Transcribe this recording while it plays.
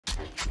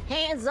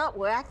Hands up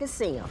where I can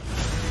see them.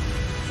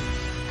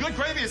 Good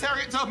gravy is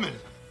Harriet Tubman.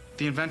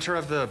 The inventor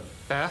of the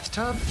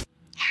bathtub?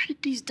 How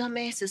did these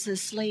dumbasses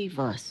enslave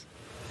us?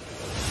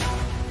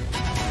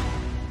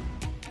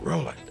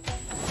 Roll it.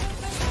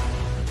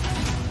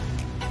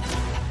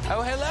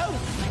 Oh, hello.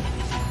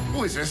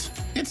 Who is this?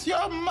 It's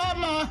your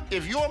mama.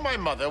 If you're my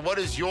mother, what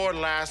is your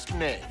last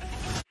name?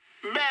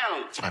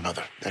 Bell. It's my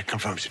mother. That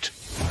confirms it.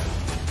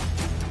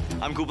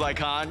 I'm Kublai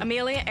Khan.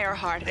 Amelia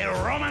Earhart. The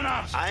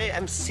Romanovs. I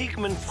am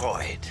Sigmund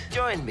Freud.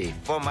 Join me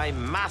for my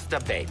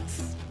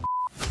masturbates.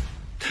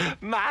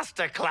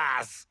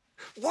 Masterclass.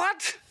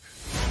 What?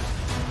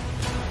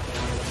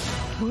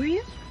 Who are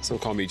you? Some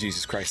call me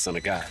Jesus Christ, son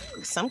of God.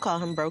 Some call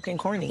him broken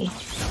corny.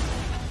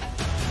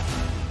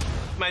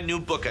 My new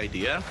book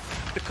idea.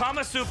 The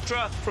Kama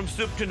Sutra from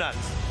soup to nuts.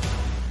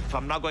 If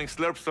I'm not going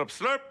slurp, slurp,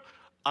 slurp,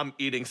 I'm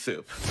eating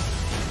soup.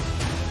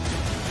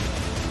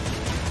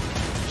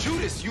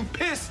 Judas, you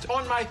pissed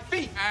on my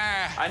feet.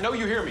 I know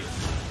you hear me.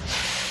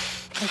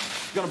 You're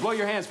gonna blow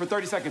your hands for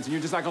 30 seconds and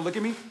you're just not gonna look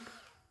at me?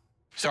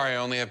 Sorry, I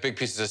only have big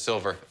pieces of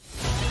silver.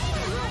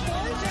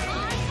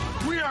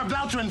 We are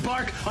about to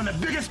embark on the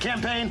biggest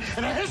campaign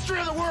in the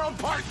history of the world,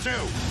 Part 2.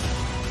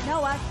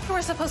 Noah,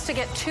 we're supposed to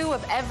get 2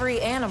 of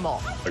every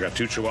animal. I got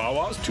 2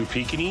 chihuahuas, 2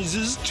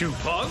 Pekingeses, 2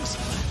 pugs.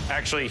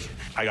 Actually,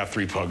 I got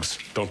 3 pugs.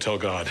 Don't tell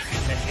God.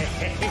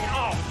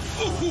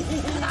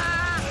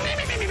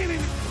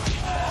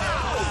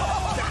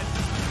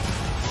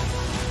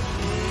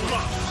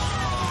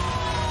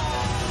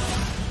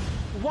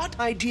 What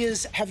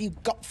ideas have you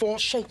got for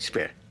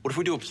Shakespeare? What if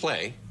we do a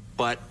play,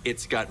 but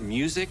it's got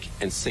music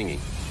and singing?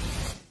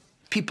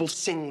 People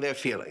sing their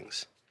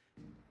feelings.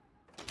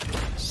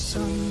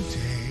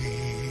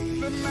 Someday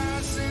the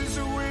masses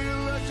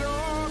will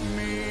adore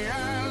me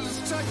as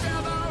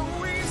together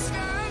we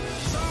stand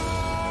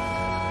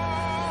tall.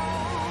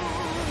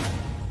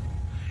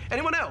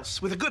 Anyone else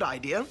with a good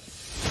idea?